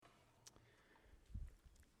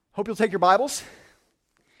Hope you'll take your Bibles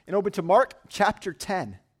and open to Mark chapter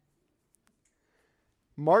 10.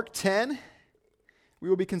 Mark 10, we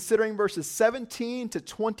will be considering verses 17 to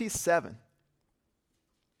 27.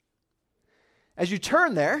 As you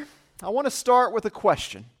turn there, I want to start with a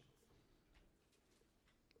question.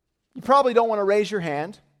 You probably don't want to raise your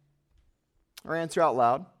hand or answer out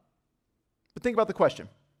loud, but think about the question.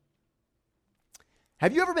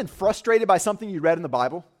 Have you ever been frustrated by something you read in the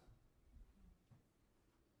Bible?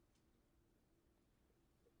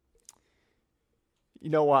 You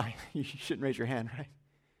know why you shouldn't raise your hand, right?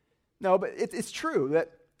 No, but it's true that,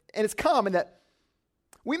 and it's common that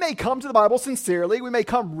we may come to the Bible sincerely. We may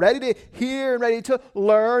come ready to hear and ready to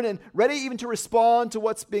learn and ready even to respond to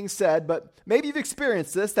what's being said. But maybe you've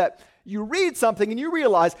experienced this, that you read something and you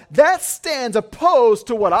realize that stands opposed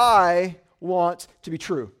to what I want to be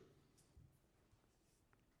true.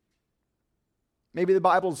 Maybe the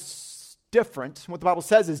Bible's different. What the Bible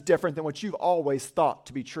says is different than what you've always thought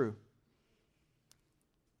to be true.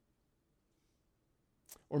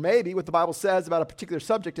 Or maybe what the Bible says about a particular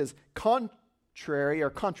subject is contrary or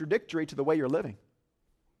contradictory to the way you're living.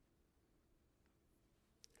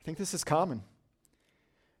 I think this is common.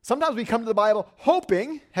 Sometimes we come to the Bible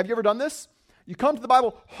hoping, have you ever done this? You come to the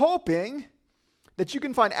Bible hoping that you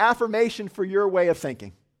can find affirmation for your way of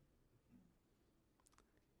thinking.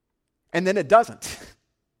 And then it doesn't.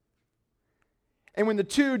 And when the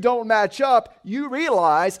two don't match up, you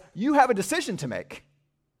realize you have a decision to make.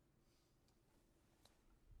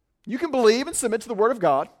 You can believe and submit to the Word of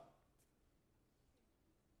God,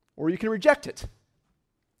 or you can reject it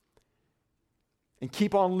and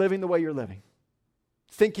keep on living the way you're living,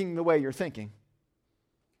 thinking the way you're thinking.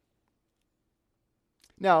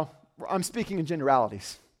 Now, I'm speaking in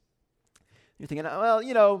generalities. You're thinking,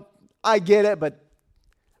 well, I get it, but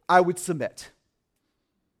I would submit.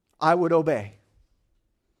 I would obey.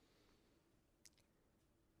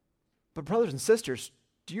 But brothers and sisters,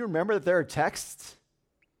 do you remember that there are texts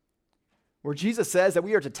where Jesus says that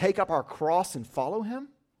we are to take up our cross and follow him?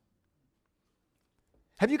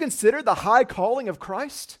 Have you considered the high calling of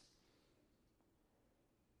Christ?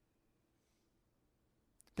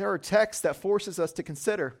 There are texts that forces us to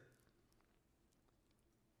consider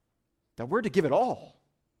that we're to give it all.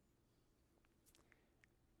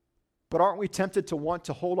 But aren't we tempted to want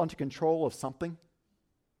to hold on to control of something?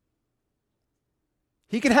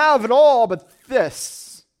 He can have it all, but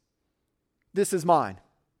this is mine.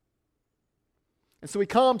 And so we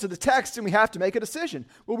come to the text and we have to make a decision.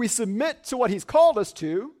 Will we submit to what he's called us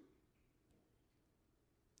to?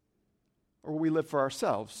 Or will we live for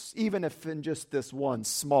ourselves, even if in just this one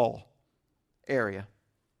small area?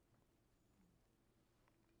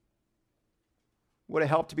 Would it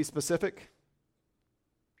help to be specific?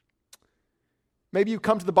 Maybe you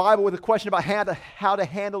come to the Bible with a question about how to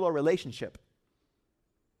handle a relationship.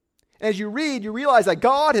 As you read, you realize that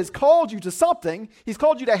God has called you to something. He's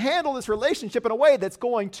called you to handle this relationship in a way that's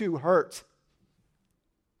going to hurt.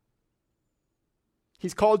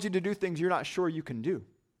 He's called you to do things you're not sure you can do.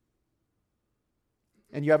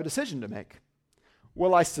 And you have a decision to make.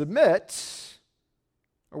 Will I submit,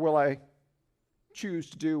 or will I choose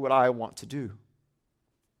to do what I want to do?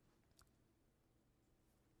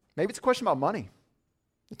 Maybe it's a question about money.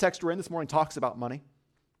 The text we're in this morning talks about money.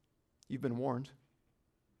 You've been warned.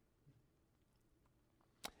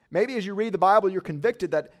 Maybe as you read the Bible, you're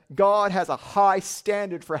convicted that God has a high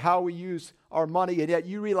standard for how we use our money, and yet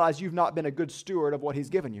you realize you've not been a good steward of what he's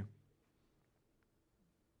given you.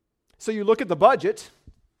 So you look at the budget,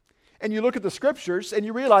 and you look at the scriptures, and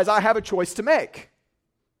you realize I have a choice to make.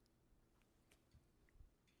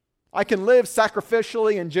 I can live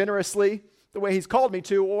sacrificially and generously the way he's called me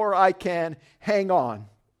to, or I can hang on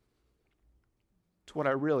to what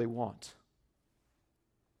I really want.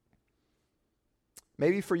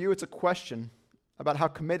 Maybe for you it's a question about how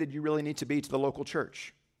committed you really need to be to the local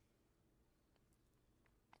church.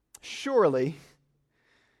 Surely,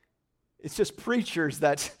 it's just preachers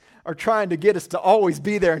that are trying to get us to always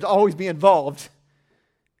be there and to always be involved.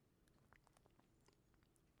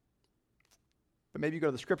 But maybe you go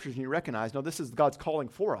to the scriptures and you recognize, no, this is God's calling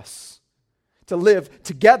for us to live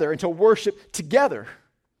together and to worship together.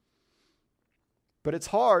 But it's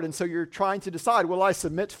hard, and so you're trying to decide, will I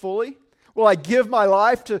submit fully? Will I give my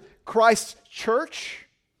life to Christ's church?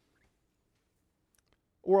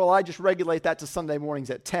 Or will I just regulate that to Sunday mornings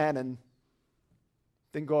at 10 and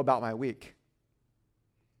then go about my week?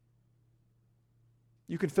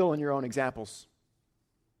 You can fill in your own examples.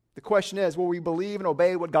 The question is, will we believe and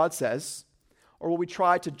obey what God says, or will we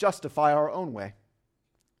try to justify our own way?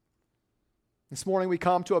 This morning we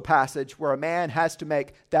come to a passage where a man has to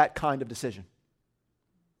make that kind of decision.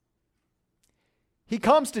 He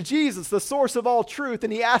comes to Jesus, the source of all truth,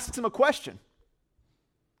 and he asks him a question.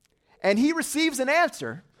 And he receives an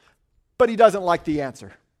answer, but he doesn't like the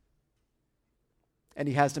answer. And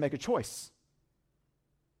he has to make a choice.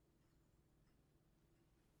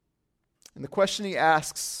 And the question he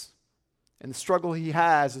asks and the struggle he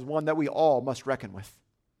has is one that we all must reckon with.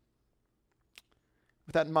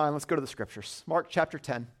 With that in mind, let's go to the scriptures. Mark chapter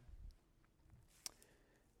 10.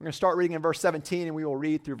 We're going to start reading in verse 17, and we will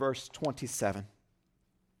read through verse 27.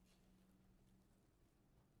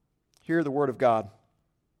 Hear the word of God.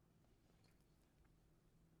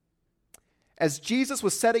 As Jesus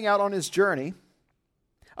was setting out on his journey,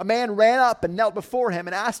 a man ran up and knelt before him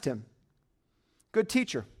and asked him, "Good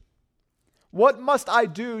teacher, what must I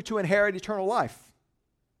do to inherit eternal life?"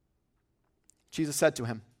 Jesus said to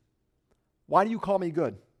him, "Why do you call me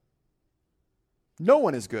good? No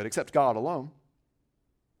one is good except God alone.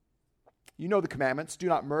 You know the commandments. Do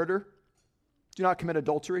not murder. Do not commit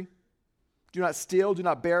adultery. Do not steal. Do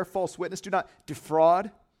not bear false witness. Do not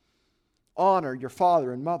defraud. Honor your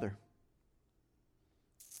father and mother."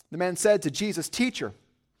 The man said to Jesus, "Teacher,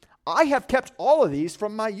 I have kept all of these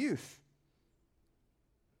from my youth."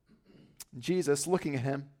 Jesus, looking at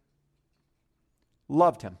him,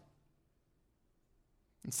 loved him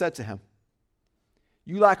and said to him,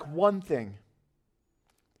 "You lack one thing.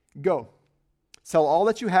 Go, sell all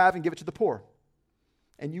that you have and give it to the poor,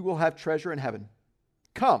 and you will have treasure in heaven.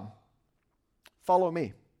 Come, follow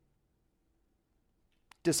me."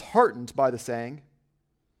 Disheartened by the saying,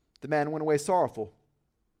 the man went away sorrowful,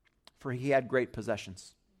 for he had great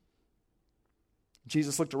possessions.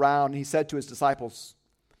 Jesus looked around and he said to his disciples,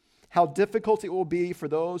 "How difficult it will be for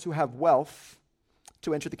those who have wealth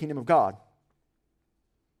to enter the kingdom of God."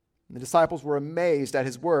 And the disciples were amazed at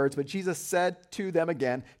his words, but Jesus said to them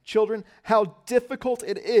again, "Children, how difficult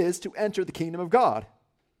it is to enter the kingdom of God.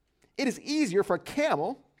 It is easier for a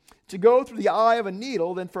camel to go through the eye of a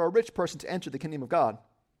needle than for a rich person to enter the kingdom of God."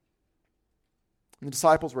 And the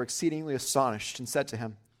disciples were exceedingly astonished and said to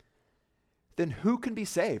him, "Then who can be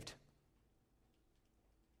saved?"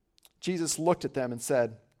 Jesus looked at them and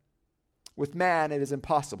said, "With man it is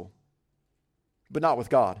impossible, but not with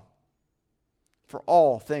God. For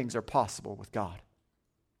all things are possible with God."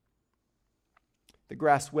 The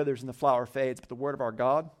grass withers and the flower fades, but the word of our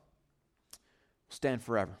God will stand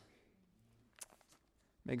forever.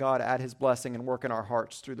 May God add his blessing and work in our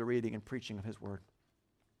hearts through the reading and preaching of his word.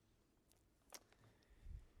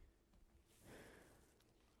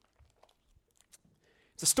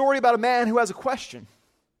 It's a story about a man who has a question.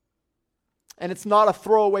 And it's not a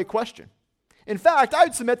throwaway question. In fact, I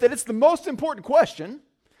would submit that it's the most important question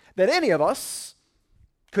that any of us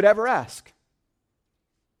could ever ask.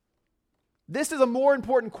 This is a more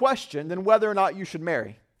important question than whether or not you should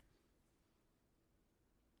marry.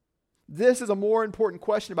 This is a more important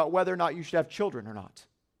question about whether or not you should have children or not.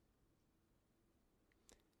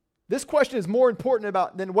 This question is more important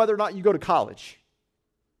than whether or not you go to college.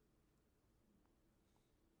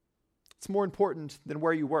 It's more important than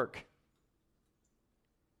where you work.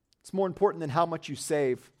 It's more important than how much you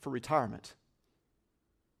save for retirement.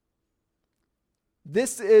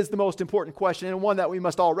 This is the most important question, and one that we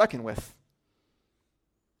must all reckon with.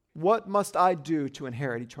 What must I do to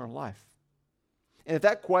inherit eternal life? And if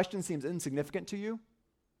that question seems insignificant to you,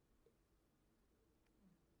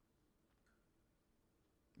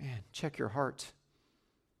 man, check your heart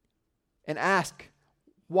and ask,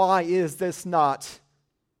 why is this not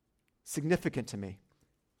significant to me?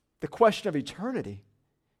 The question of eternity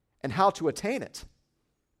and how to attain it.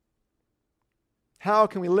 How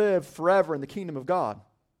can we live forever in the kingdom of God?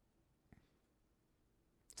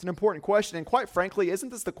 It's an important question, and quite frankly, isn't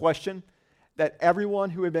this the question that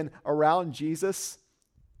everyone who had been around Jesus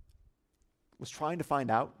was trying to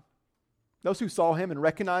find out? Those who saw him and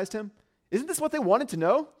recognized him, isn't this what they wanted to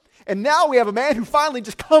know? And now we have a man who finally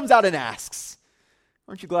just comes out and asks.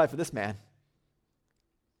 Aren't you glad for this man?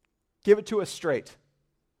 Give it to us straight.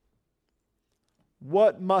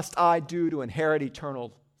 What must I do to inherit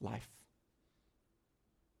eternal life?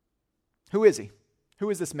 Who is he? Who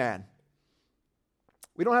is this man?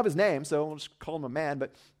 We don't have his name, so we'll just call him a man,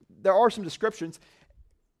 but there are some descriptions.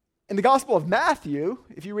 In the Gospel of Matthew,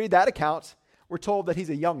 if you read that account, we're told that he's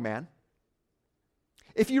a young man.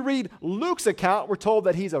 If you read Luke's account, we're told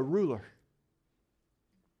that he's a ruler.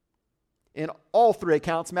 In all three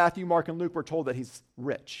accounts, Matthew, Mark, and Luke, we're told that he's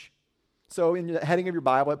rich. So in the heading of your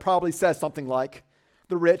Bible, it probably says something like,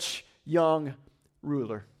 the rich young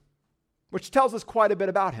ruler, which tells us quite a bit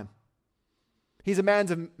about him. He's a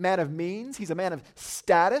man of means. He's a man of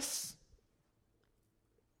status.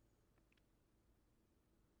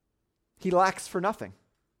 He lacks for nothing.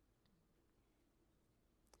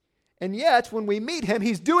 And yet, when we meet him,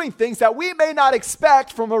 he's doing things that we may not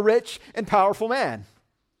expect from a rich and powerful man.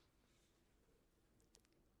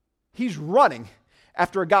 He's running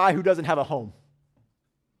after a guy who doesn't have a home.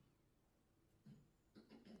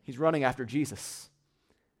 He's running after Jesus.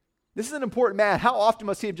 This is an important man. How often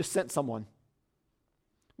must he have just sent someone?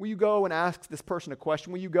 Will you go and ask this person a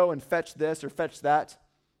question? Will you go and fetch this or fetch that?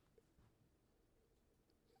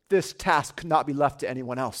 This task could not be left to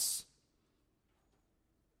anyone else.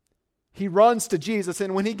 He runs to Jesus,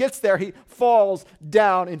 and when he gets there, he falls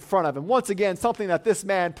down in front of him. Once again, something that this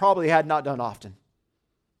man probably had not done often.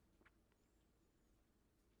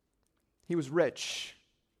 He was rich.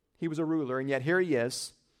 He was a ruler, and yet here he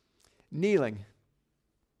is, kneeling,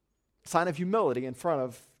 sign of humility in front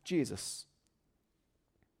of Jesus.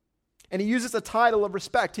 And he uses a title of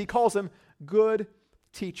respect. He calls him good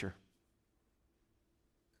teacher.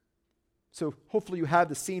 So hopefully you have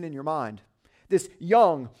the scene in your mind. This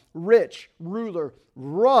young, rich ruler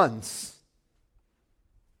runs,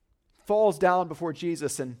 falls down before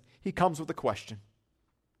Jesus, and he comes with a question.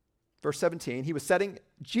 Verse 17,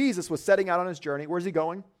 Jesus was setting out on his journey. Where's he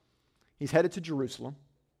going? He's headed to Jerusalem.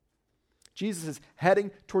 Jesus is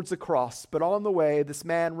heading towards the cross, but on the way, this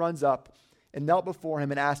man runs up and knelt before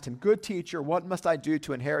him and asked him, "Good teacher, what must I do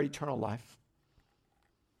to inherit eternal life?"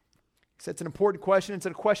 He said it's an important question. It's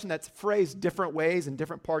a question that's phrased different ways in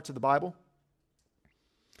different parts of the Bible.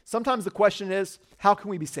 Sometimes the question is, how can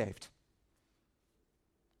we be saved?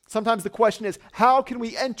 Sometimes the question is, how can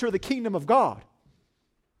we enter the kingdom of God?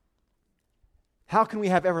 How can we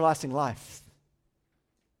have everlasting life?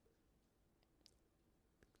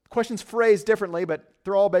 Questions phrased differently, but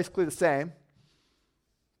they're all basically the same.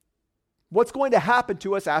 What's going to happen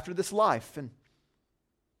to us after this life? And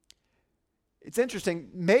it's interesting.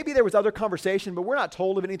 Maybe there was other conversation, but we're not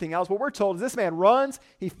told of anything else. What we're told is this man runs,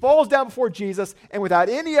 he falls down before Jesus, and without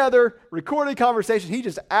any other recorded conversation, he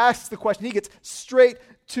just asks the question. He gets straight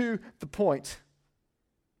to the point.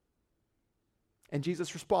 And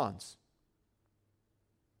Jesus responds.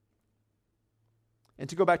 And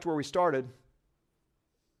to go back to where we started,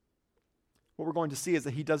 what we're going to see is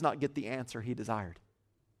that he does not get the answer he desired.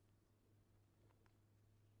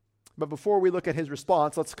 But before we look at his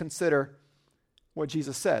response, let's consider what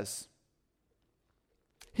Jesus says.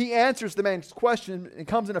 He answers the man's question and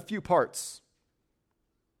comes in a few parts.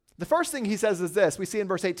 The first thing he says is this. We see in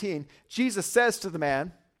verse 18, Jesus says to the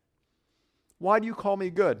man, "Why do you call me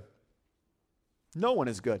good? No one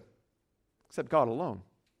is good except God alone."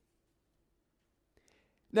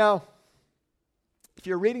 Now, if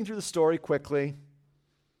you're reading through the story quickly,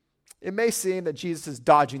 it may seem that Jesus is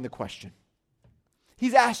dodging the question.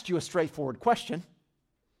 He's asked you a straightforward question.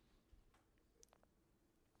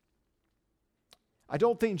 I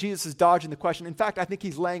don't think Jesus is dodging the question. In fact, I think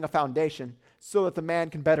he's laying a foundation so that the man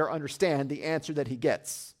can better understand the answer that he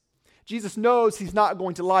gets. Jesus knows he's not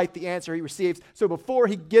going to like the answer he receives, so before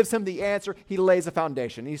he gives him the answer, he lays a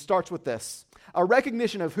foundation. He starts with this, a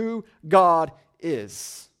recognition of who God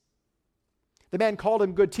is. The man called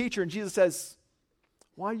him good teacher, and Jesus says,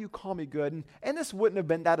 "Why do you call me good?" And this wouldn't have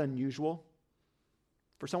been that unusual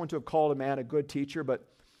for someone to have called a man a good teacher, but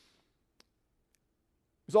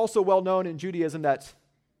it's also well known in Judaism that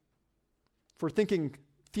for thinking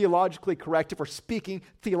theologically correct, if we're speaking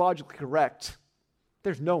theologically correct,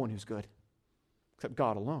 there's no one who's good except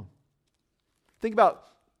God alone. Think about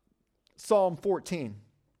Psalm 14.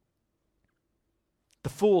 The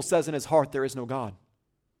fool says in his heart, "There is no God."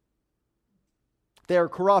 They are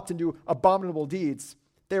corrupt and do abominable deeds.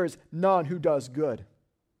 There is none who does good.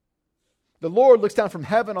 The Lord looks down from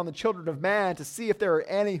heaven on the children of man to see if there are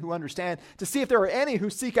any who understand, to see if there are any who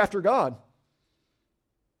seek after God.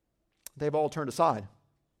 They've all turned aside.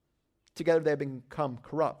 Together they have become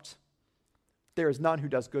corrupt. There is none who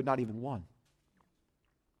does good, not even one.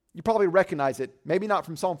 You probably recognize it, maybe not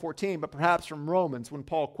from Psalm 14, but perhaps from Romans when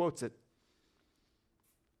Paul quotes it.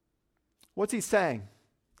 What's he saying?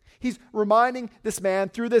 He's reminding this man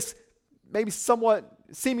through this maybe somewhat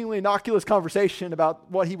seemingly innocuous conversation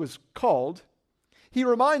about what he was called. He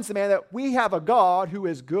reminds the man that we have a God who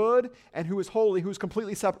is good and who is holy, who is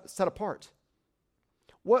completely set apart.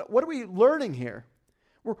 What are we learning here?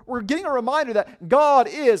 We're getting a reminder that God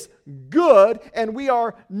is good and we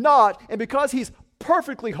are not. And because he's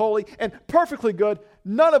perfectly holy and perfectly good,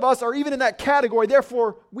 none of us are even in that category.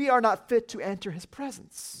 Therefore, we are not fit to enter his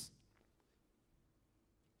presence.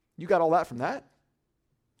 You got all that from that?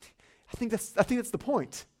 I think that's the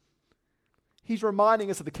point. He's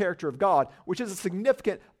reminding us of the character of God, which is a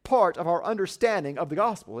significant part of our understanding of the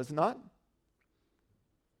gospel, is it not?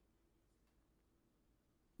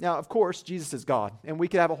 Now, of course, Jesus is God, and we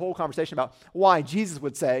could have a whole conversation about why Jesus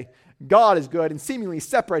would say God is good and seemingly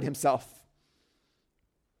separate himself.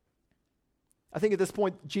 I think at this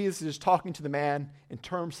point, Jesus is just talking to the man in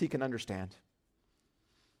terms he can understand.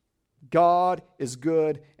 God is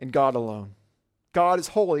good and God alone. God is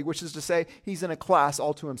holy, which is to say he's in a class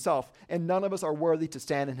all to himself, and none of us are worthy to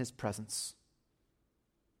stand in his presence.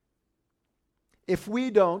 If you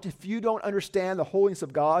don't understand the holiness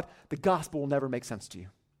of God, the gospel will never make sense to you.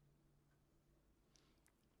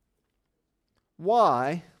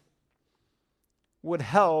 Why would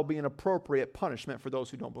hell be an appropriate punishment for those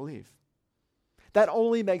who don't believe? That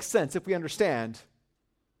only makes sense if we understand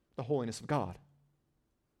the holiness of God.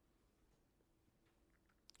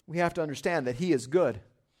 We have to understand that he is good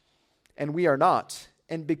and we are not.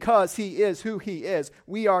 And because he is who he is,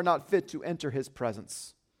 we are not fit to enter his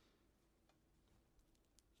presence.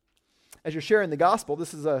 As you're sharing the gospel,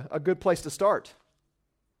 this is a good place to start.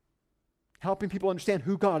 Helping people understand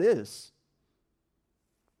who God is.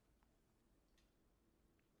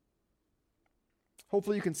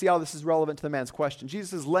 Hopefully you can see how this is relevant to the man's question.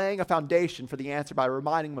 Jesus is laying a foundation for the answer by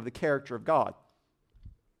reminding him of the character of God.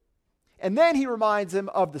 And then he reminds him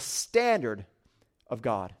of the standard of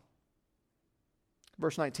God.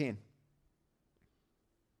 Verse 19.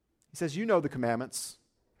 He says, you know the commandments.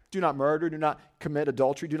 Do not murder, do not commit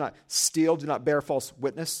adultery, do not steal, do not bear false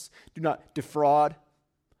witness, do not defraud,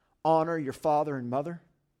 honor your father and mother.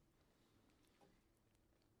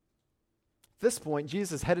 At this point,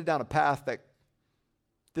 Jesus is headed down a path that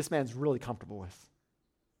this man's really comfortable with.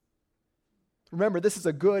 Remember, this is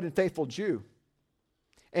a good and faithful Jew.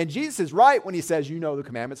 And Jesus is right when he says, you know the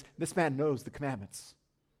commandments. This man knows the commandments.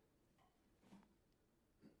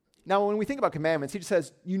 Now, when we think about commandments, he just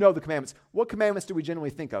says, you know the commandments. What commandments do we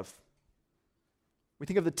generally think of? We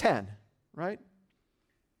think of the 10, right?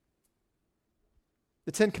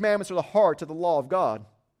 The 10 commandments are the heart of the law of God.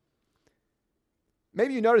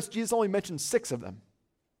 Maybe you notice Jesus only mentions 6 of them.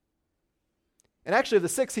 And actually, of the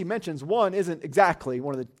 6 he mentions, one isn't exactly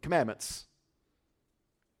one of the commandments.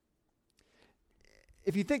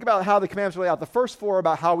 If you think about how the commandments are laid out, the first 4 are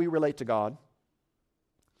about how we relate to God.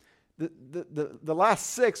 The last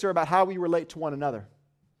 6 are about how we relate to one another.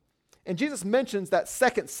 And Jesus mentions that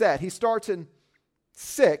second set. He starts in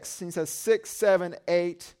 6, and he says 6, 7,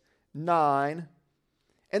 8, 9.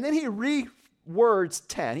 And then he rewords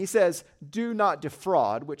 10. He says, do not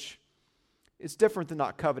defraud, which is different than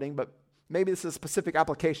not coveting, but maybe this is a specific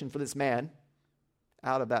application for this man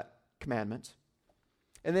out of that commandment.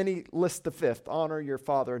 And then he lists the 5th, honor your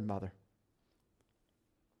father and mother.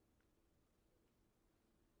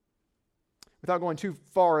 Without going too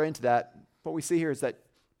far into that, what we see here is that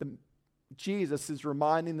Jesus is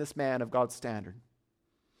reminding this man of God's standard.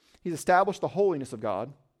 He's established the holiness of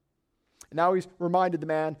God. And now he's reminded the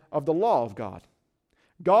man of the law of God.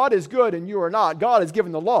 God is good and you are not. God has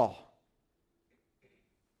given the law.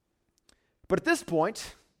 But at this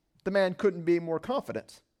point, the man couldn't be more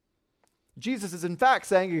confident. Jesus is in fact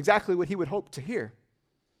saying exactly what he would hope to hear.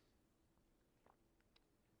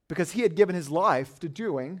 Because he had given his life to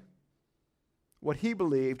doing what he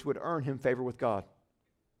believed would earn him favor with God.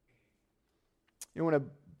 You know, when a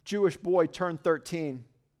Jewish boy turned 13,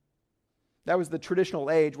 that was the traditional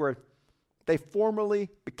age where they formally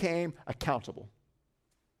became accountable.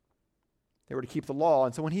 They were to keep the law.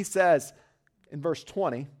 And so when he says in verse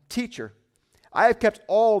 20, teacher, I have kept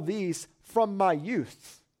all these from my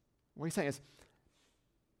youth. What he's saying is,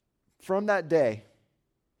 from that day,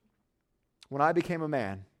 when I became a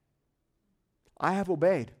man, I have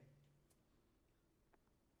obeyed.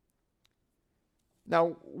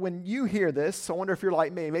 Now, when you hear this, I wonder if you're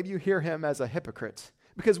like me, maybe you hear him as a hypocrite.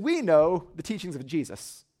 Because we know the teachings of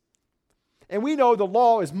Jesus. And we know the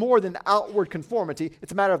law is more than outward conformity.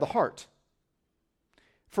 It's a matter of the heart.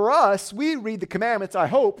 For us, we read the commandments. I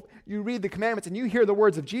hope you read the commandments and you hear the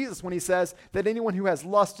words of Jesus when he says that anyone who has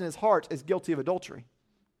lust in his heart is guilty of adultery.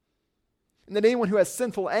 And that anyone who has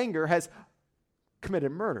sinful anger has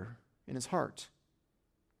committed murder in his heart.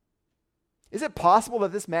 Is it possible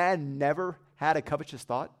that this man never had a covetous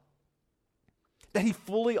thought? That he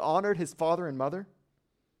fully honored his father and mother?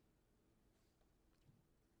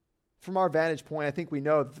 From our vantage point, I think we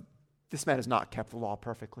know that this man has not kept the law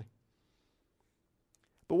perfectly.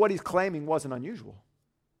 But what he's claiming wasn't unusual.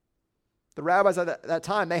 The rabbis at that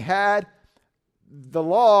time, they had the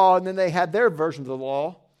law, and then they had their version of the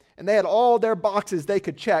law, and they had all their boxes they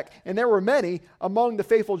could check. And there were many among the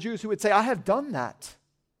faithful Jews who would say, I have done that.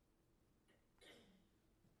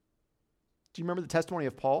 Do you remember the testimony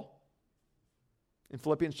of Paul in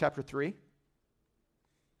Philippians chapter 3?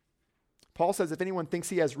 Paul says, if anyone thinks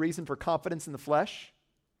he has reason for confidence in the flesh,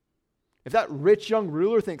 If that rich young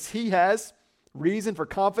ruler thinks he has reason for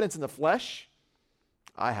confidence in the flesh,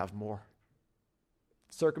 I have more.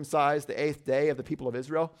 Circumcised the 8th day of the people of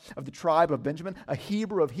Israel, of the tribe of Benjamin, a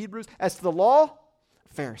Hebrew of Hebrews. As to the law,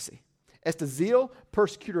 Pharisee. As to zeal,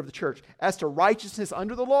 persecutor of the church. As to righteousness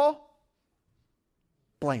under the law,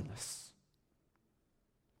 blameless.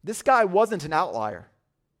 This guy wasn't an outlier.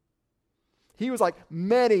 He was like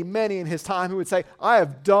many, many in his time who would say, I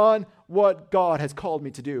have done what God has called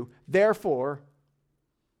me to do. Therefore,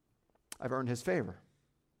 I've earned his favor.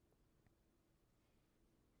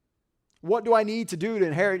 What do I need to do to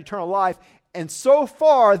inherit eternal life? And so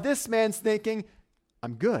far, this man's thinking,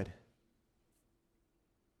 I'm good.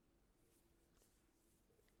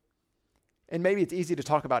 And maybe it's easy to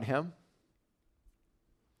talk about him.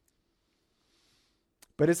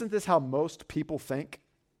 But isn't this how most people think?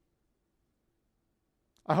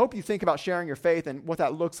 I hope you think about sharing your faith and what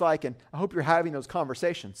that looks like, and I hope you're having those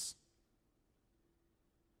conversations.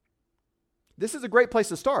 This is a great place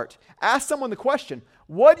to start. Ask someone the question,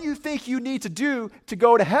 what do you think you need to do to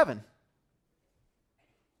go to heaven?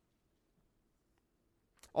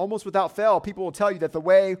 Almost without fail, people will tell you that the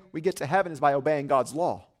way we get to heaven is by obeying God's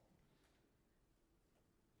law.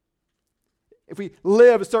 If we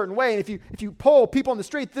live a certain way, and if you poll people on the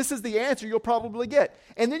street, this is the answer you'll probably get.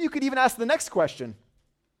 And then you could even ask the next question.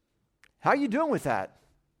 How are you doing with that?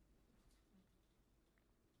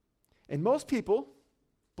 And most people,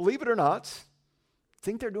 believe it or not,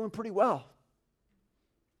 think they're doing pretty well.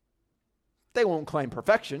 They won't claim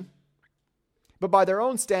perfection, but by their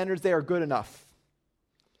own standards, they are good enough.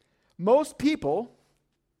 Most people,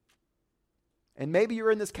 and maybe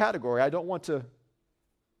you're in this category, I don't want to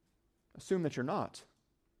assume that you're not.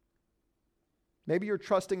 Maybe you're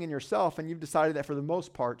trusting in yourself and you've decided that for the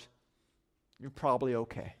most part, you're probably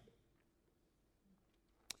okay.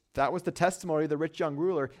 That was the testimony of the rich young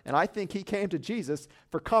ruler, and I think he came to Jesus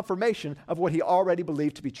for confirmation of what he already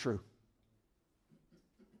believed to be true.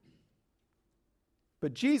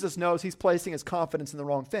 But Jesus knows he's placing his confidence in the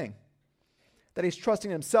wrong thing, that he's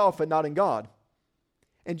trusting in himself and not in God.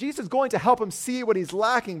 And Jesus is going to help him see what he's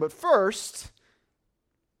lacking, but first,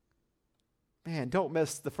 man, don't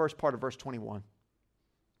miss the first part of verse 21.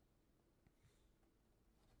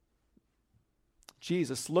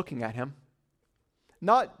 Jesus looking at him.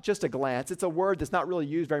 Not just a glance. It's a word that's not really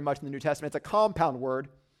used very much in the New Testament. It's a compound word.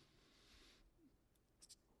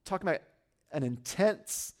 Talking about an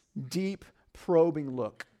intense, deep, probing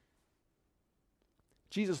look.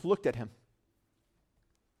 Jesus looked at him.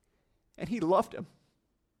 And he loved him.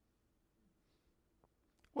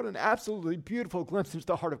 What an absolutely beautiful glimpse into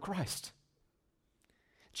the heart of Christ.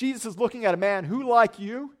 Jesus is looking at a man who, like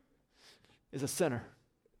you, is a sinner.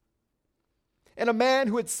 And a man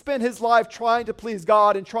who had spent his life trying to please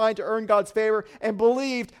God and trying to earn God's favor and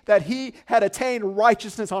believed that he had attained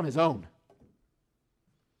righteousness on his own.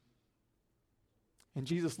 And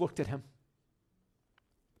Jesus looked at him,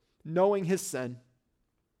 knowing his sin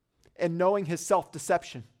and knowing his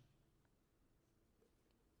self-deception,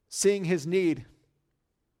 seeing his need.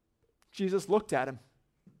 Jesus looked at him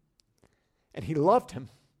and he loved him.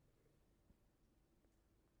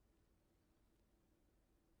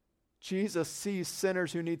 Jesus sees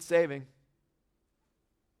sinners who need saving,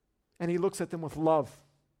 and he looks at them with love.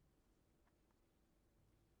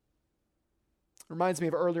 Reminds me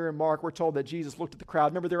of earlier in Mark, we're told that Jesus looked at the crowd.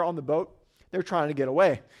 Remember, they're on the boat. They're trying to get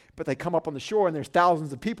away, but they come up on the shore, and there's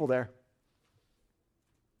thousands of people there.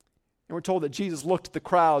 And we're told that Jesus looked at the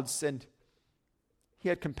crowds, and he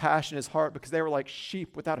had compassion in his heart because they were like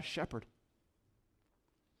sheep without a shepherd.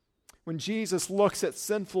 When Jesus looks at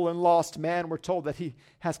sinful and lost man, we're told that he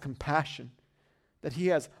has compassion, that he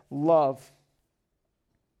has love.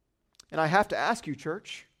 And I have to ask you,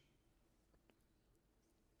 church,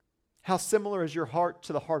 how similar is your heart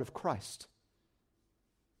to the heart of Christ?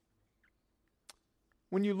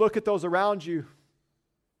 When you look at those around you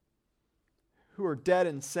who are dead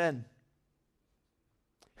in sin,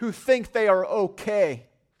 who think they are okay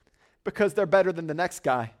because they're better than the next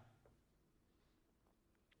guy,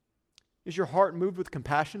 is your heart moved with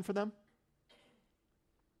compassion for them?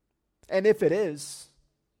 And if it is,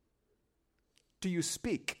 do you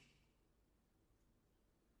speak?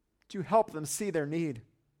 Do you help them see their need?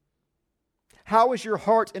 How is your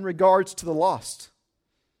heart in regards to the lost?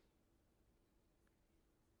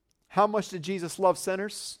 How much did Jesus love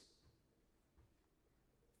sinners?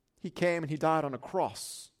 He came and he died on a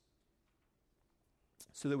cross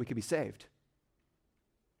so that we could be saved.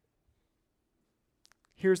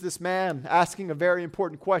 Here's this man asking a very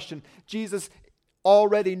important question. Jesus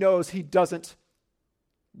already knows he doesn't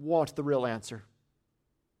want the real answer.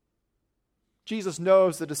 Jesus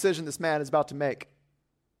knows the decision this man is about to make.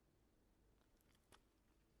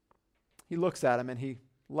 He looks at him and he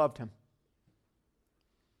loved him.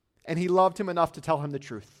 And he loved him enough to tell him the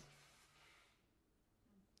truth.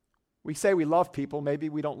 We say we love people, maybe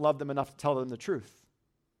we don't love them enough to tell them the truth.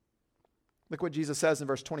 Look what Jesus says in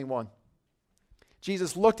verse 21.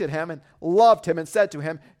 Jesus looked at him and loved him and said to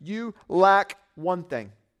him, "You lack one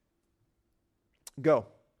thing. Go,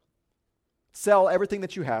 sell everything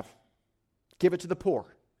that you have, give it to the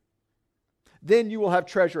poor. Then you will have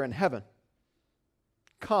treasure in heaven.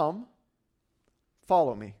 Come,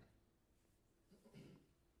 follow me."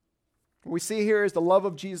 What we see here is the love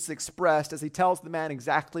of Jesus expressed as he tells the man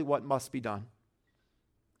exactly what must be done.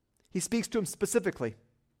 He speaks to him specifically.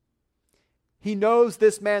 He knows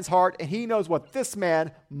this man's heart, and he knows what this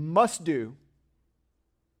man must do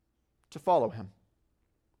to follow him.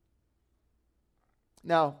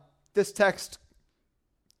 Now, this text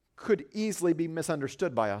could easily be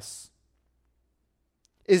misunderstood by us.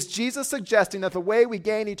 Is Jesus suggesting that the way we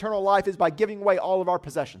gain eternal life is by giving away all of our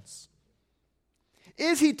possessions?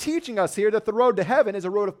 Is he teaching us here that the road to heaven is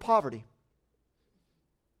a road of poverty?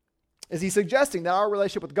 Is he suggesting that our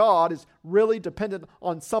relationship with God is really dependent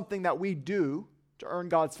on something that we do to earn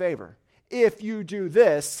God's favor? If you do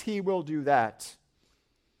this, he will do that.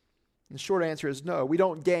 And the short answer is no. We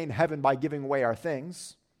don't gain heaven by giving away our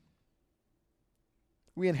things.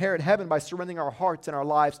 We inherit heaven by surrendering our hearts and our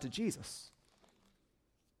lives to Jesus.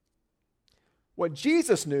 What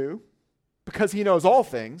Jesus knew, because he knows all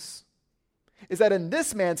things, is that in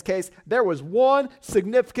this man's case, there was one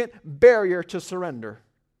significant barrier to surrender.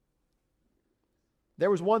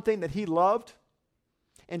 There was one thing that he loved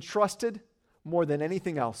and trusted more than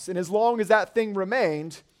anything else. And as long as that thing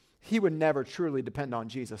remained, he would never truly depend on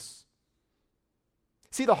Jesus.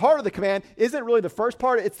 See, the heart of the command isn't really the first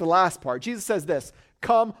part, it's the last part. Jesus says this,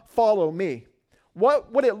 "Come, follow me."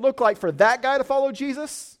 What would it look like for that guy to follow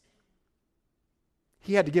Jesus?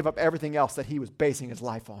 He had to give up everything else that he was basing his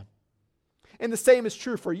life on. And the same is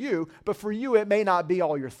true for you, but for you it may not be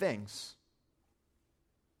all your things.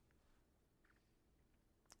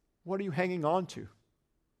 What are you hanging on to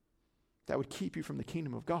that would keep you from the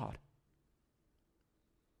kingdom of God?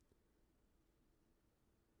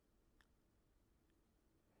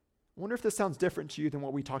 I wonder if this sounds different to you than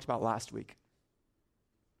what we talked about last week.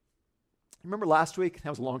 Remember last week? That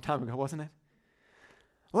was a long time ago, wasn't it?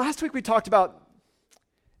 Last week we talked about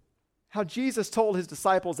how Jesus told his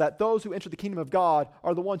disciples that those who enter the kingdom of God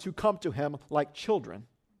are the ones who come to him like children.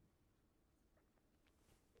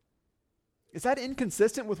 Is that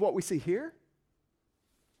inconsistent with what we see here?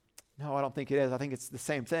 No, I don't think it is. I think it's the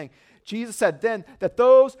same thing. Jesus said then that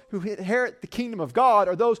those who inherit the kingdom of God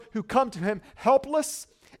are those who come to him helpless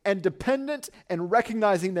and dependent and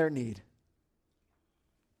recognizing their need.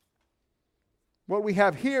 What we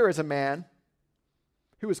have here is a man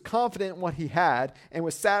who was confident in what he had and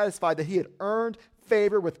was satisfied that he had earned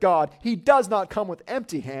favor with God. He does not come with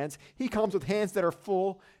empty hands. He comes with hands that are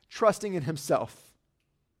full, trusting in himself.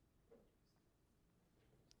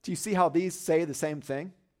 Do you see how these say the same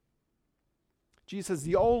thing? Jesus says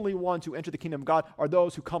the only ones who enter the kingdom of God are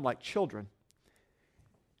those who come like children.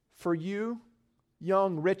 For you,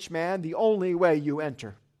 young rich man, the only way you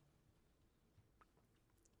enter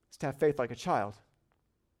is to have faith like a child.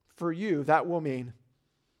 For you, that will mean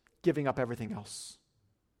giving up everything else.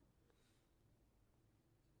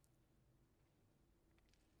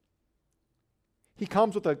 He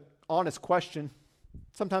comes with an honest question.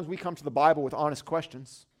 Sometimes we come to the Bible with honest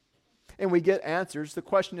questions, and we get answers. The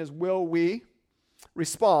question is, will we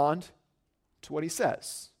respond to what he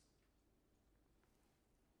says?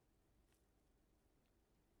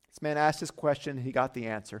 This man asked his question, and he got the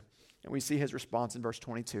answer. And we see his response in verse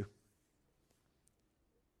 22.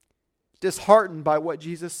 Disheartened by what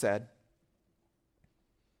Jesus said,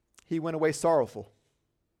 he went away sorrowful,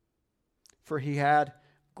 for he had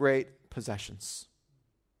great possessions.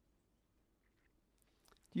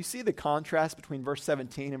 Do you see the contrast between verse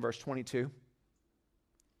 17 and verse 22?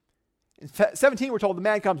 In 17, we're told the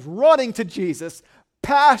man comes running to Jesus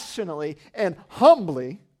passionately and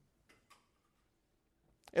humbly,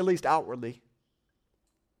 at least outwardly.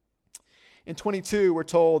 In 22, we're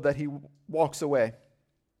told that he walks away,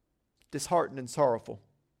 disheartened and sorrowful.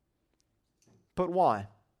 But why?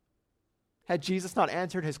 Had Jesus not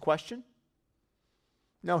answered his question?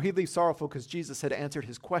 No, he leaves sorrowful because Jesus had answered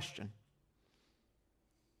his question.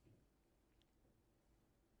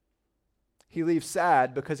 He leaves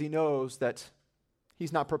sad because he knows that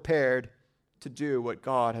he's not prepared to do what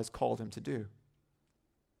God has called him to do.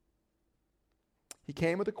 He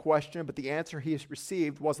came with a question, but the answer he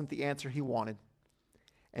received wasn't the answer he wanted.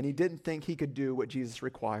 and he didn't think he could do what Jesus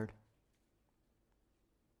required.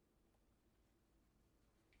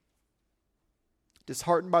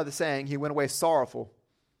 Disheartened by the saying, he went away sorrowful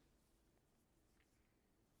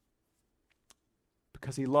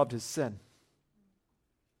because he loved his sin.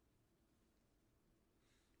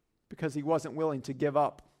 Because he wasn't willing to give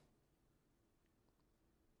up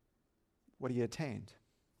what he attained.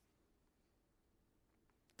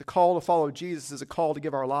 The call to follow Jesus is a call to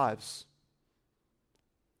give our lives.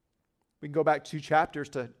 We can go back 2 chapters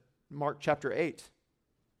to Mark chapter 8.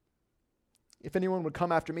 If anyone would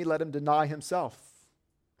come after me, let him deny himself,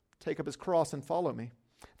 take up his cross and follow me.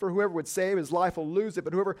 For whoever would save his life will lose it,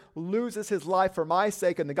 but whoever loses his life for my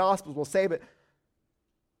sake and the gospel will save it.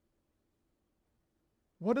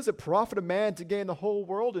 What does it profit a man to gain the whole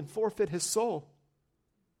world and forfeit his soul?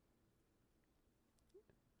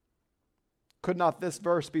 Could not this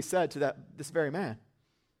verse be said to this very man?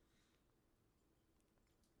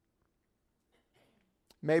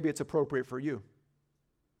 Maybe it's appropriate for you,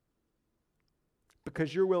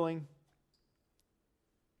 because you're willing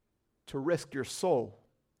to risk your soul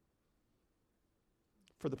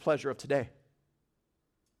for the pleasure of today.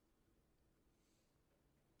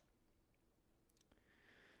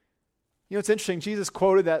 You know, it's interesting. Jesus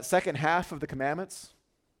quoted that second half of the commandments.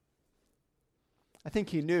 I think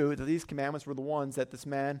he knew that these commandments were the ones that this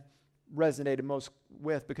man resonated most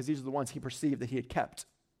with, because these are the ones he perceived that he had kept.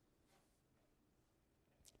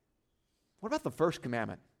 What about the first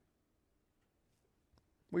commandment?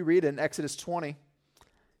 We read in Exodus 20,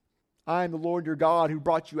 I am the Lord your God who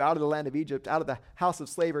brought you out of the land of Egypt, out of the house of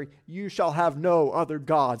slavery. You shall have no other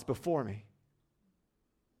gods before me.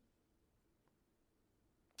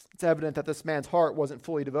 It's evident that this man's heart wasn't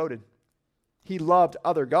fully devoted. He loved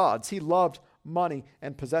other gods. He loved money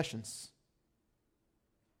and possessions.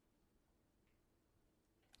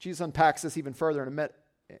 Jesus unpacks this even further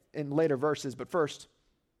in later verses, but first,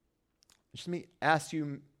 just let me ask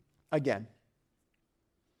you again.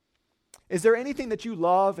 Is there anything that you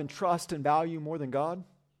love and trust and value more than God?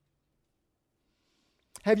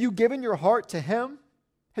 Have you given your heart to Him?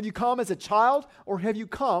 Have you come as a child, or have you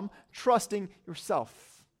come trusting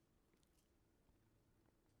yourself?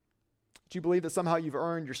 Do you believe that somehow you've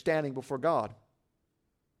earned your standing before God?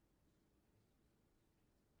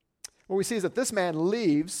 What we see is that this man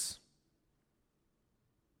leaves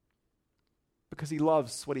because he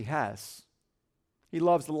loves what he has. He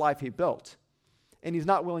loves the life he built, and he's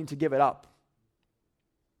not willing to give it up.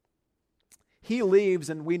 He leaves,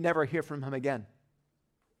 and we never hear from him again.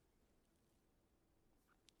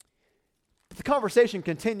 But the conversation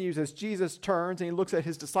continues as Jesus turns and he looks at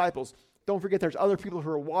his disciples. Don't forget, there's other people who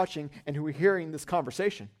are watching and who are hearing this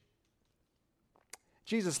conversation.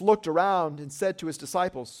 Jesus looked around and said to his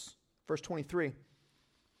disciples, verse 23,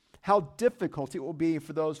 how difficult it will be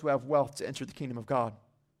for those who have wealth to enter the kingdom of God.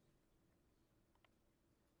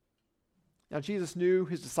 Now, Jesus knew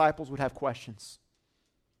his disciples would have questions.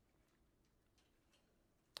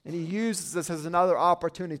 And he uses this as another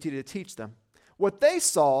opportunity to teach them. What they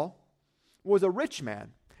saw was a rich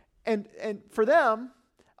man. And for them,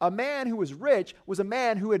 a man who was rich was a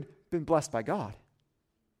man who had been blessed by God.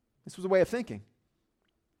 This was a way of thinking.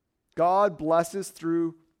 God blesses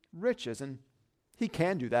through riches, and he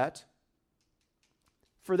can do that.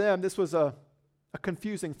 For them, this was a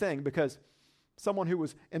confusing thing, because someone who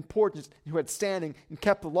was important, who had standing and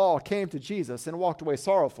kept the law, came to Jesus and walked away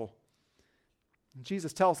sorrowful. And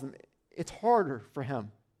Jesus tells them it's harder for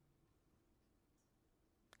him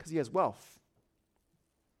because he has wealth.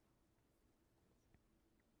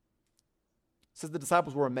 It says the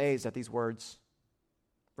disciples were amazed at these words.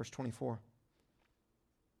 Verse 24.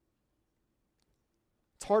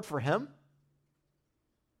 It's hard for him?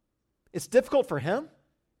 It's difficult for him?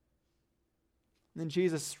 And then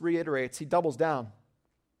Jesus reiterates, he doubles down.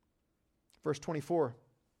 Verse 24.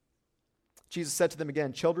 Jesus said to them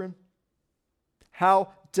again, children,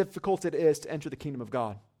 how difficult it is to enter the kingdom of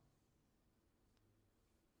God.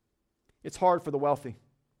 It's hard for the wealthy.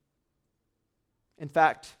 In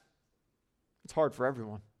fact, it's hard for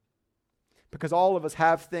everyone. Because all of us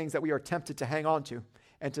have things that we are tempted to hang on to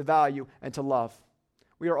and to value and to love.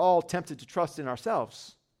 We are all tempted to trust in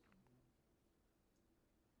ourselves.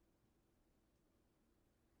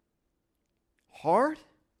 Hard?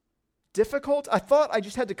 Difficult? I thought I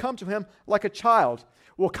just had to come to him like a child.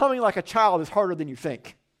 Well, coming like a child is harder than you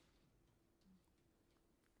think.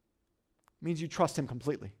 It means you trust him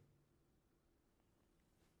completely.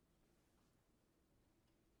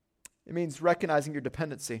 It means recognizing your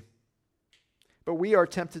dependency. But we are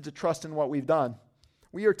tempted to trust in what we've done.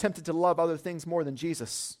 We are tempted to love other things more than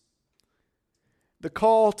Jesus. The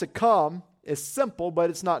call to come is simple, but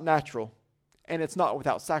it's not natural. And it's not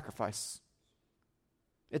without sacrifice.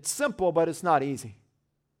 It's simple, but it's not easy.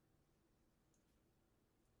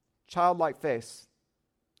 Childlike faith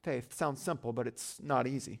sounds simple, but it's not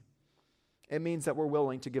easy. It means that we're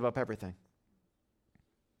willing to give up everything.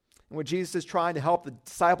 And what Jesus is trying to help the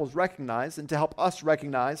disciples recognize and to help us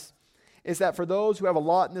recognize is that for those who have a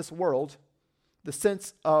lot in this world, the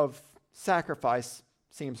sense of sacrifice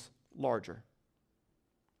seems larger.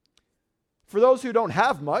 For those who don't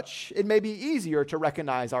have much, it may be easier to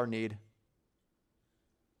recognize our need.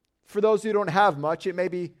 For those who don't have much, it may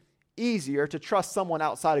be easier to trust someone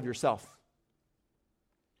outside of yourself.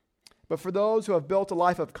 But for those who have built a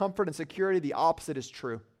life of comfort and security, the opposite is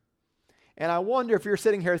true. And I wonder if you're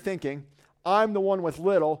sitting here thinking, I'm the one with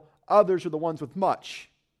little, others are the ones with much.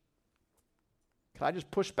 Can I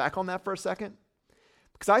just push back on that for a second?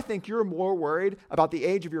 Because I think you're more worried about the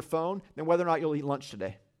age of your phone than whether or not you'll eat lunch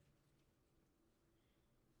today.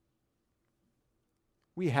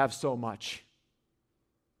 We have so much.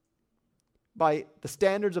 By the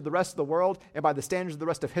standards of the rest of the world and by the standards of the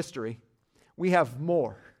rest of history, we have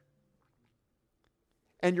more.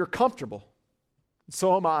 And you're comfortable.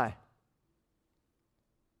 So am I.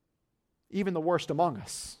 Even the worst among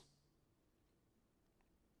us.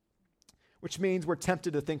 Which means we're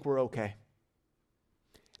tempted to think we're okay.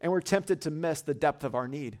 And we're tempted to miss the depth of our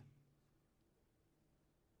need.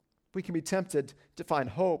 We can be tempted to find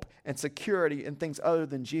hope and security in things other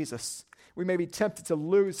than Jesus. We may be tempted to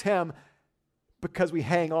lose Him because we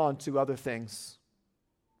hang on to other things.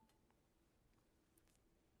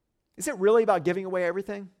 Is it really about giving away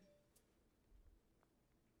everything?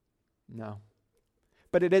 No.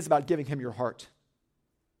 But it is about giving Him your heart.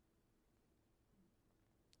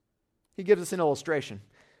 He gives us an illustration.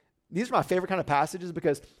 These are my favorite kind of passages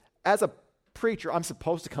because as a preacher, I'm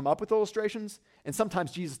supposed to come up with illustrations, and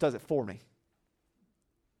sometimes Jesus does it for me. He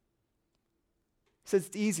says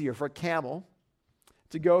it's easier for a camel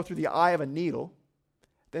to go through the eye of a needle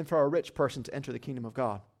than for a rich person to enter the kingdom of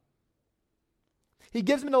God. He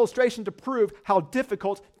gives him an illustration to prove how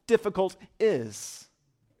difficult is.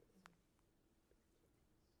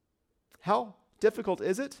 How difficult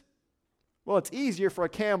is it? Well, it's easier for a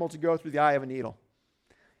camel to go through the eye of a needle.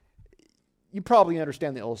 You probably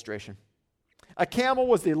understand the illustration. A camel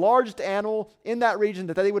was the largest animal in that region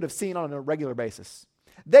that they would have seen on a regular basis.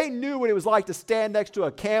 They knew what it was like to stand next to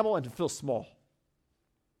a camel and to feel small.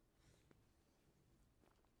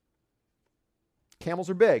 Camels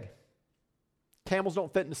are big. Camels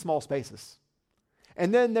don't fit into small spaces.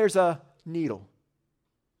 And then there's a needle.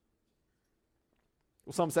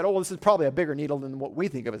 Well, some said, this is probably a bigger needle than what we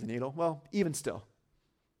think of as a needle. Well, even still.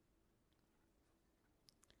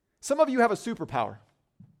 Some of you have a superpower.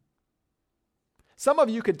 Some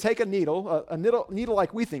of you could take a needle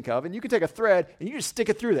like we think of, and you could take a thread and you just stick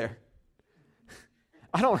it through there.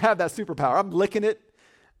 I don't have that superpower. I'm licking it.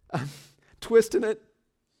 I'm twisting it.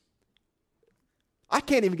 I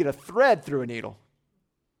can't even get a thread through a needle.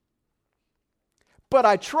 But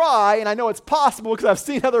I try, and I know it's possible because I've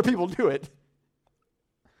seen other people do it.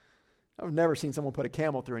 I've never seen someone put a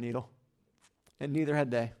camel through a needle, and neither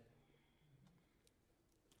had they.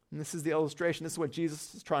 And this is the illustration. This is what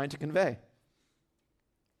Jesus is trying to convey.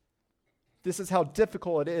 This is how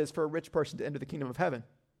difficult it is for a rich person to enter the kingdom of heaven.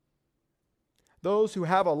 Those who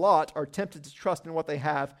have a lot are tempted to trust in what they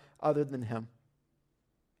have other than Him.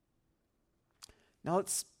 Now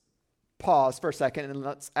let's pause for a second and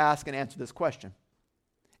let's ask and answer this question.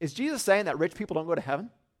 Is Jesus saying that rich people don't go to heaven?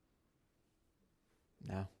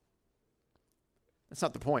 No. That's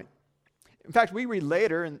not the point. In fact, we read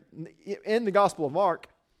later in the Gospel of Mark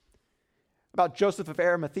about Joseph of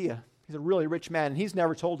Arimathea. He's a really rich man, and he's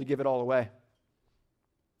never told to give it all away.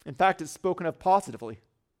 In fact, it's spoken of positively.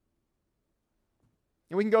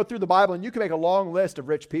 And we can go through the Bible, and you can make a long list of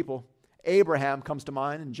rich people. Abraham comes to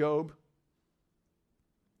mind, and Job.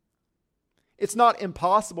 It's not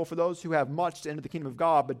impossible for those who have much to enter the kingdom of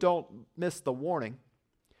God, but don't miss the warning.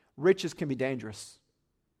 Riches can be dangerous.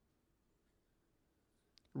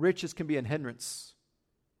 Riches can be a hindrance.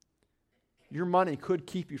 Your money could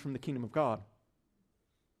keep you from the kingdom of God.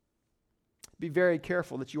 Be very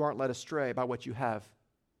careful that you aren't led astray by what you have.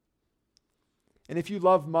 And if you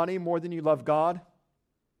love money more than you love God,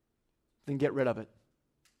 then get rid of it.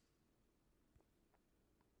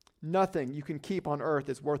 Nothing you can keep on earth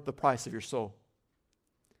is worth the price of your soul.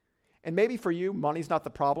 And maybe for you, money's not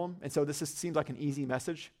the problem, and so seems like an easy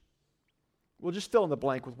message. We'll just fill in the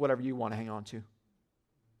blank with whatever you want to hang on to.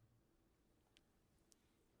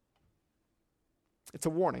 It's a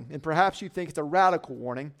warning, and perhaps you think it's a radical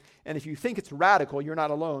warning, and if you think it's radical, you're not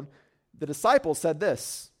alone. The disciples said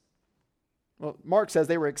this. Well, Mark says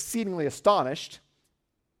they were exceedingly astonished.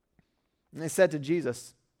 And they said to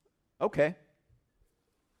Jesus, okay,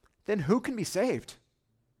 then who can be saved?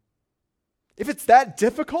 If it's that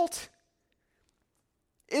difficult,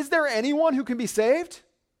 is there anyone who can be saved?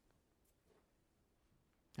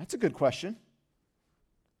 That's a good question.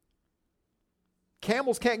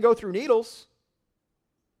 Camels can't go through needles.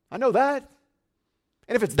 I know that.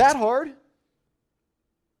 And if it's that hard,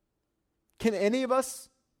 can any of us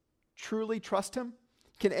truly trust him?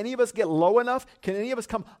 Can any of us get low enough? Can any of us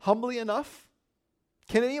come humbly enough?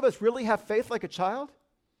 Can any of us really have faith like a child?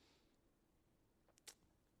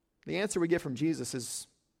 The answer we get from Jesus is,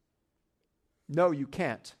 no, you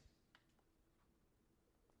can't.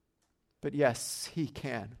 But yes, he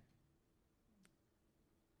can.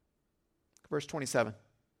 Verse 27.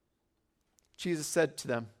 Jesus said to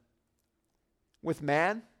them, with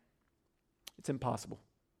man, it's impossible.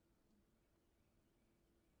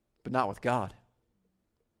 But not with God.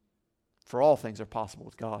 For all things are possible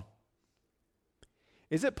with God.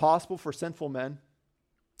 Is it possible for sinful men,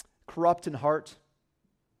 corrupt in heart,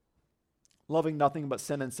 loving nothing but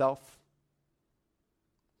sin and self,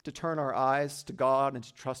 to turn our eyes to God and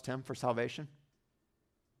to trust him for salvation?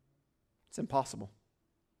 It's impossible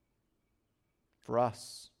for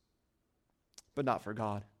us, but not for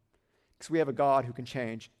God, because we have a God who can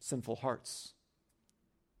change sinful hearts.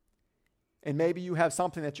 And maybe you have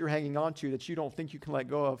something that you're hanging on to that you don't think you can let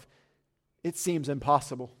go of. It seems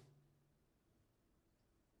impossible.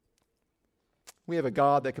 We have a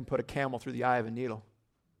God that can put a camel through the eye of a needle.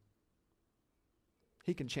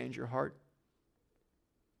 He can change your heart.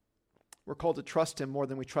 We're called to trust him more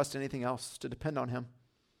than we trust anything else, to depend on him.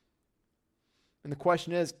 And the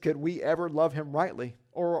question is, could we ever love him rightly?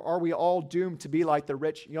 Or are we all doomed to be like the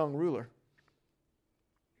rich young ruler?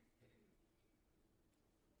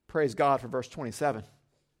 Praise God for verse 27.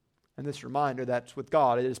 And this reminder that with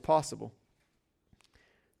God it is possible.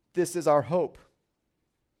 This is our hope.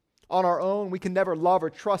 On our own, we can never love or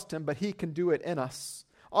trust him, but he can do it in us.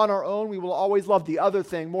 On our own, we will always love the other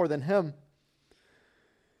thing more than him.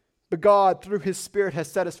 But God, through his Spirit,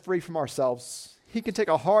 has set us free from ourselves. He can take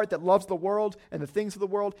a heart that loves the world and the things of the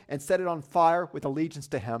world and set it on fire with allegiance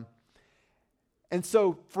to him. And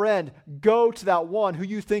so, friend, go to that one who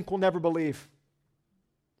you think will never believe.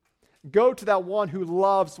 Go to that one who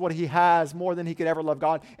loves what he has more than he could ever love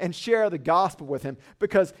God, and share the gospel with him,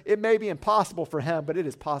 because it may be impossible for him, but it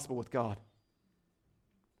is possible with God.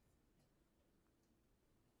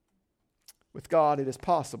 With God, it is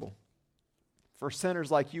possible for sinners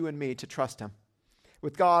like you and me to trust him.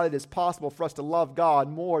 With God, it is possible for us to love God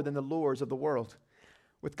more than the lures of the world.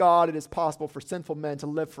 With God, it is possible for sinful men to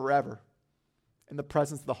live forever in the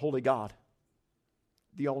presence of the holy God,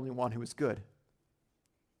 the only one who is good.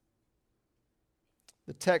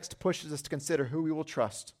 The text pushes us to consider who we will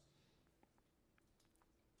trust.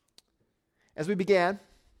 As we began,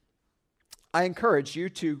 I encourage you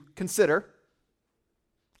to consider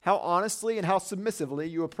how honestly and how submissively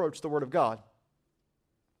you approach the Word of God.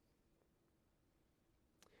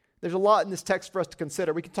 There's a lot in this text for us to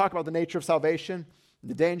consider. We can talk about the nature of salvation,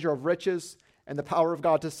 the danger of riches, and the power of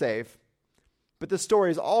God to save. But this story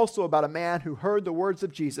is also about a man who heard the words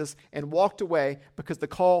of Jesus and walked away because the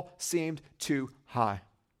call seemed too high.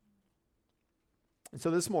 And so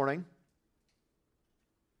this morning,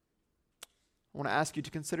 I want to ask you to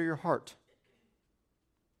consider your heart.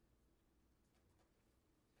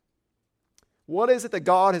 What is it that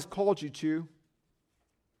God has called you to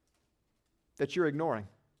that you're ignoring?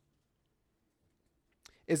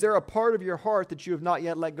 Is there a part of your heart that you have not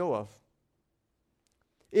yet let go of?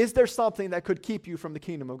 Is there something that could keep you from the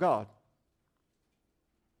kingdom of God?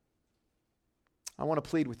 I want to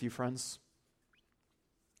plead with you, friends.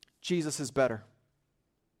 Jesus is better.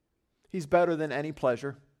 He's better than any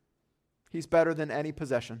pleasure. He's better than any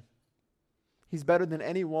possession. He's better than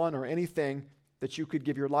anyone or anything that you could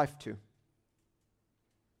give your life to.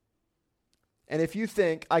 And if you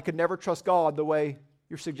think, I could never trust God the way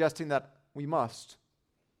you're suggesting that we must,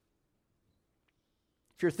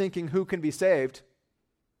 if you're thinking, who can be saved?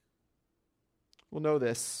 Well, know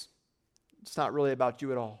this. It's not really about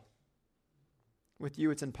you at all. With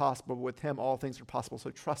you, it's impossible. But with him, all things are possible.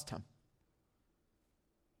 So trust him.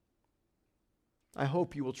 I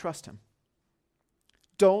hope you will trust him.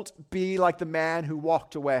 Don't be like the man who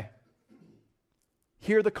walked away.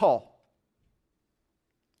 Hear the call.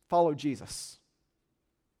 Follow Jesus.